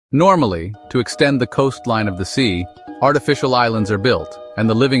Normally, to extend the coastline of the sea, artificial islands are built, and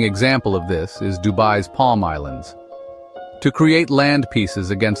the living example of this is Dubai's Palm Islands. To create land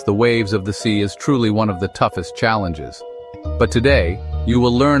pieces against the waves of the sea is truly one of the toughest challenges. But today, you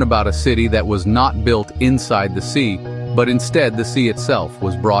will learn about a city that was not built inside the sea, but instead the sea itself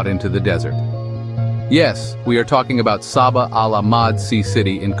was brought into the desert. Yes, we are talking about Sabah Al Ahmad Sea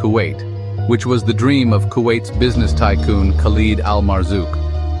City in Kuwait, which was the dream of Kuwait's business tycoon Khalid Al Marzouk.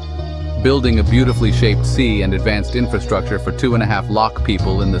 Building a beautifully shaped sea and advanced infrastructure for 2.5 lakh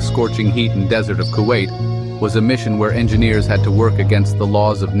people in the scorching heat and desert of Kuwait was a mission where engineers had to work against the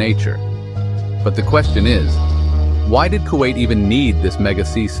laws of nature. But the question is, why did Kuwait even need this mega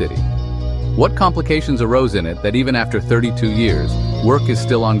sea city? What complications arose in it that even after 32 years, work is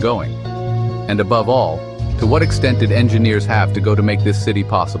still ongoing? And above all, to what extent did engineers have to go to make this city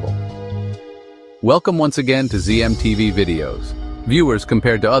possible? Welcome once again to ZMTV Videos. Viewers,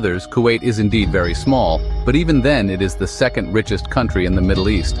 compared to others, Kuwait is indeed very small, but even then it is the second richest country in the Middle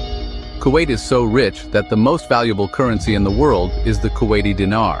East. Kuwait is so rich that the most valuable currency in the world is the Kuwaiti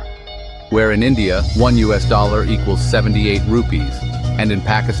dinar, where in India, $1 equals 78 rupees, and in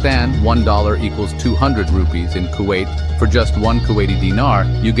Pakistan, $1 equals 200 rupees. In Kuwait, for just one Kuwaiti dinar,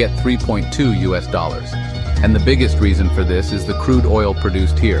 you get $3.2. And the biggest reason for this is the crude oil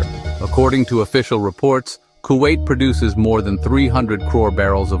produced here. According to official reports, Kuwait produces more than 300 crore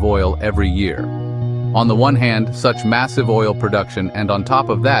barrels of oil every year. On the one hand, such massive oil production, and on top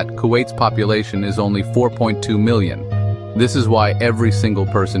of that, Kuwait's population is only 4.2 million. This is why every single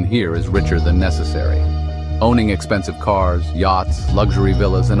person here is richer than necessary. Owning expensive cars, yachts, luxury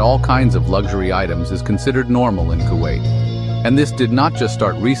villas, and all kinds of luxury items is considered normal in Kuwait. And this did not just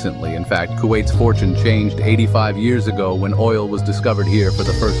start recently. In fact, Kuwait's fortune changed 85 years ago when oil was discovered here for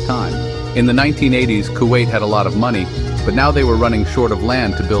the first time. In the 1980s, Kuwait had a lot of money, but now they were running short of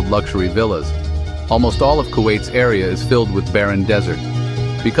land to build luxury villas. Almost all of Kuwait's area is filled with barren desert.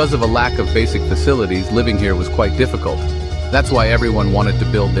 Because of a lack of basic facilities, living here was quite difficult. That's why everyone wanted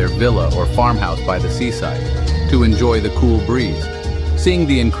to build their villa or farmhouse by the seaside, to enjoy the cool breeze. Seeing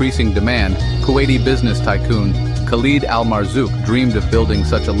the increasing demand, Kuwaiti business tycoon Khalid Al Marzouk dreamed of building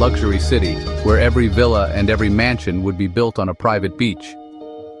such a luxury city where every villa and every mansion would be built on a private beach.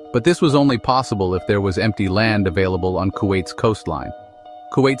 But this was only possible if there was empty land available on Kuwait's coastline.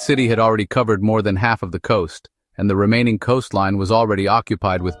 Kuwait City had already covered more than half of the coast, and the remaining coastline was already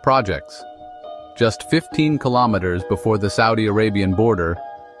occupied with projects. Just 15 kilometers before the Saudi Arabian border,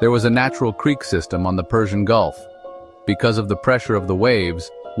 there was a natural creek system on the Persian Gulf. Because of the pressure of the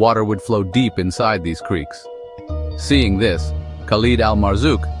waves, water would flow deep inside these creeks. Seeing this, Khalid Al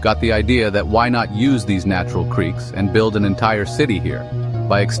Marzouk got the idea that why not use these natural creeks and build an entire city here,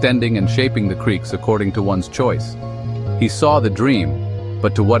 by extending and shaping the creeks according to one's choice. He saw the dream,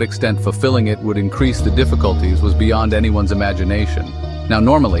 but to what extent fulfilling it would increase the difficulties was beyond anyone's imagination. Now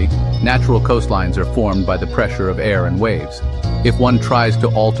normally, natural coastlines are formed by the pressure of air and waves. If one tries to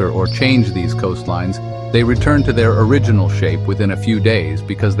alter or change these coastlines, they return to their original shape within a few days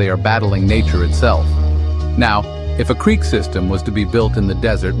because they are battling nature itself. Now, if a creek system was to be built in the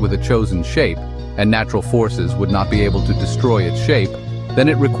desert with a chosen shape, and natural forces would not be able to destroy its shape, then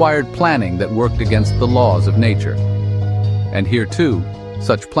it required planning that worked against the laws of nature. And here too,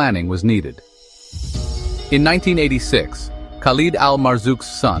 such planning was needed. In 1986, Khalid Al Marzouk's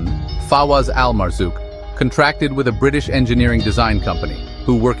son, Fawaz Al Marzouk, contracted with a British engineering design company,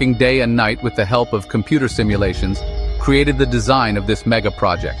 who, working day and night with the help of computer simulations, created the design of this mega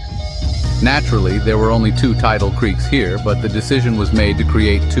project. Naturally, there were only 2 tidal creeks here, but the decision was made to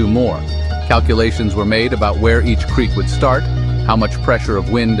create 2 more. Calculations were made about where each creek would start, how much pressure of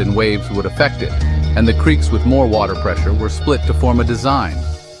wind and waves would affect it, and the creeks with more water pressure were split to form a design.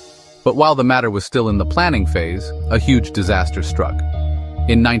 But while the matter was still in the planning phase, a huge disaster struck.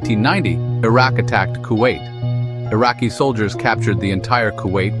 In 1990, Iraq attacked Kuwait. Iraqi soldiers captured the entire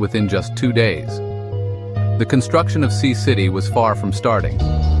Kuwait within just 2 days. The construction of Sea City was far from starting.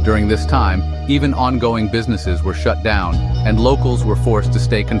 During this time, even ongoing businesses were shut down, and locals were forced to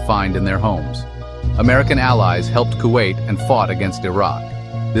stay confined in their homes. American allies helped Kuwait and fought against Iraq.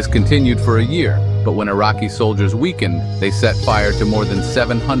 This continued for a year, but when Iraqi soldiers weakened, they set fire to more than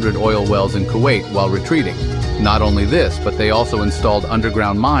 700 oil wells in Kuwait while retreating. Not only this, but they also installed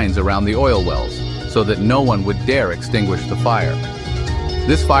underground mines around the oil wells, so that no one would dare extinguish the fire.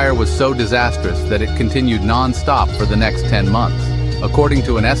 This fire was so disastrous that it continued non-stop for the next 10 months. According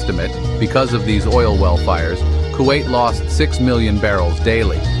to an estimate, because of these oil well fires, Kuwait lost 6 million barrels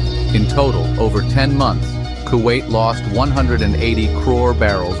daily. In total, over 10 months, Kuwait lost 180 crore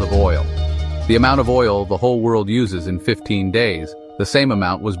barrels of oil. The amount of oil the whole world uses in 15 days, The same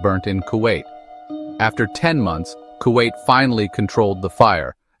amount was burnt in Kuwait. After 10 months, Kuwait finally controlled the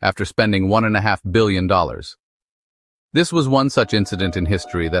fire, after spending $1.5 billion. This was one such incident in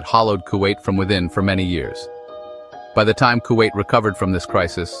history that hollowed Kuwait from within for many years. By the time Kuwait recovered from this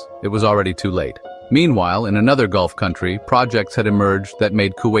crisis, it was already too late. Meanwhile, in another Gulf country, projects had emerged that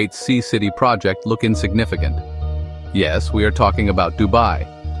made Kuwait Sea City project look insignificant. Yes, we are talking about Dubai.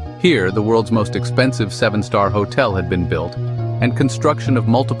 Here, the world's most expensive 7-star hotel had been built, and construction of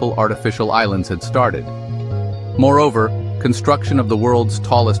multiple artificial islands had started. Moreover, construction of the world's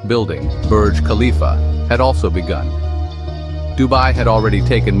tallest building, Burj Khalifa, had also begun. Dubai had already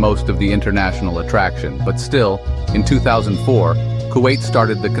taken most of the international attraction, but still, in 2004, Kuwait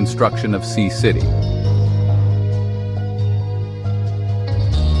started the construction of Sea City.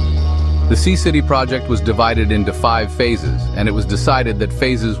 The Sea City project was divided into 5 phases, and it was decided that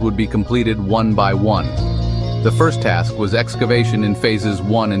phases would be completed one by one. The first task was excavation in phases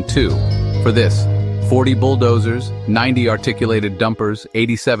 1 and 2. For this, 40 bulldozers, 90 articulated dumpers,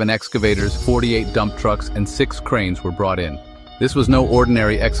 87 excavators, 48 dump trucks, and 6 cranes were brought in. This was no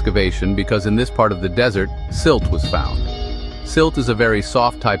ordinary excavation because in this part of the desert, silt was found. Silt is a very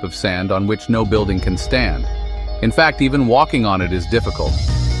soft type of sand on which no building can stand. In fact, even walking on it is difficult.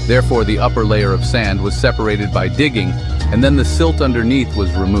 Therefore, the upper layer of sand was separated by digging, and then the silt underneath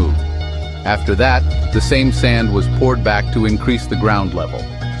was removed. After that, the same sand was poured back to increase the ground level.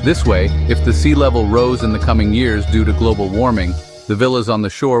 This way, if the sea level rose in the coming years due to global warming, the villas on the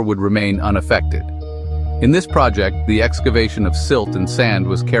shore would remain unaffected. In this project, the excavation of silt and sand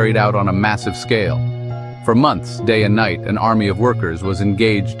was carried out on a massive scale. For months, day and night, an army of workers was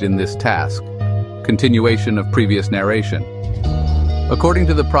engaged in this task. Continuation of previous narration. According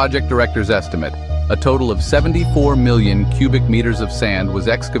to the project director's estimate, a total of 74 million cubic meters of sand was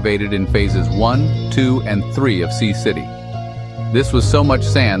excavated in phases 1, 2, and 3 of Sea City. This was so much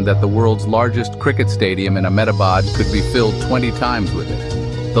sand that the world's largest cricket stadium in Ahmedabad could be filled 20 times with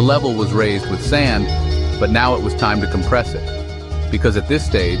it. The level was raised with sand, but now it was time to compress it. Because at this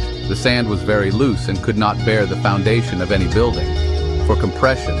stage, the sand was very loose and could not bear the foundation of any building. For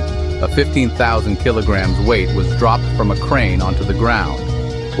compression, a 15,000 kilograms weight was dropped from a crane onto the ground.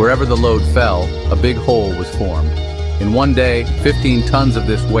 Wherever the load fell, a big hole was formed. In one day, 15 tons of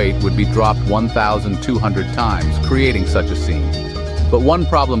this weight would be dropped 1,200 times, creating such a scene. But one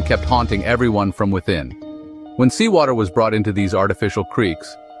problem kept haunting everyone from within. When seawater was brought into these artificial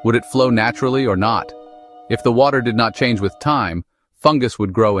creeks, would it flow naturally or not? If the water did not change with time, fungus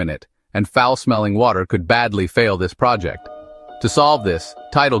would grow in it, and foul-smelling water could badly fail this project. To solve this,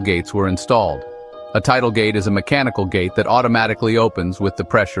 tidal gates were installed. A tidal gate is a mechanical gate that automatically opens with the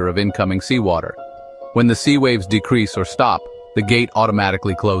pressure of incoming seawater. When the sea waves decrease or stop, the gate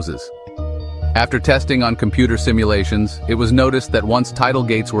automatically closes. After testing on computer simulations, it was noticed that once tidal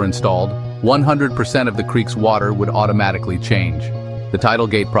gates were installed, 100% of the creek's water would automatically change. The tidal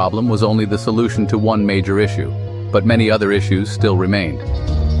gate problem was only the solution to one major issue, but many other issues still remained.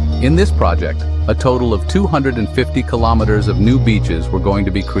 In this project, a total of 250 kilometers of new beaches were going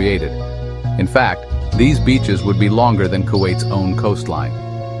to be created. In fact, these beaches would be longer than Kuwait's own coastline.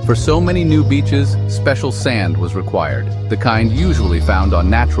 For so many new beaches, special sand was required, the kind usually found on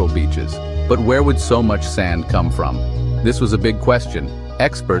natural beaches. But where would so much sand come from? This was a big question.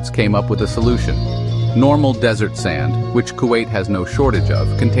 Experts came up with a solution. Normal desert sand, which Kuwait has no shortage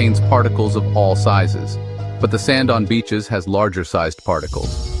of, contains particles of all sizes. But the sand on beaches has larger-sized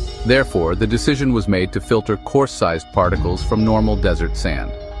particles. Therefore, the decision was made to filter coarse-sized particles from normal desert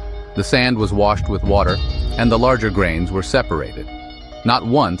sand. The sand was washed with water, and the larger grains were separated. Not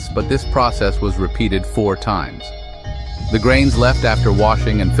once, but this process was repeated 4 times. The grains left after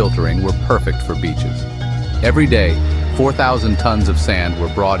washing and filtering were perfect for beaches. Every day, 4,000 tons of sand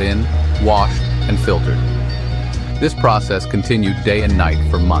were brought in, washed, and filtered. This process continued day and night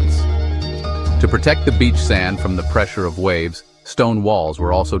for months. To protect the beach sand from the pressure of waves, stone walls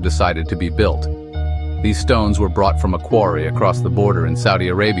were also decided to be built. These stones were brought from a quarry across the border in Saudi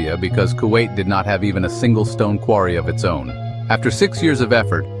Arabia because Kuwait did not have even a single stone quarry of its own. After 6 years of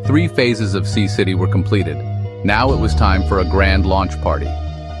effort, 3 phases of Sea City were completed. Now it was time for a grand launch party.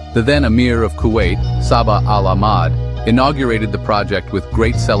 The then Emir of Kuwait, Sabah Al Ahmad, inaugurated the project with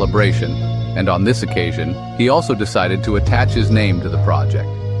great celebration, and on this occasion, he also decided to attach his name to the project.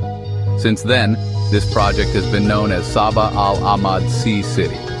 Since then, this project has been known as Sabah Al Ahmad Sea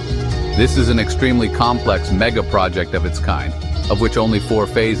City. This is an extremely complex mega project of its kind, of which only 4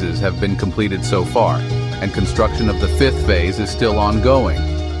 phases have been completed so far, and construction of the 5th phase is still ongoing.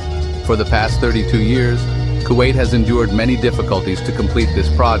 For the past 32 years, Kuwait has endured many difficulties to complete this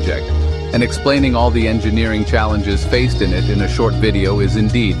project, and explaining all the engineering challenges faced in it in a short video is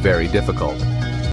indeed very difficult.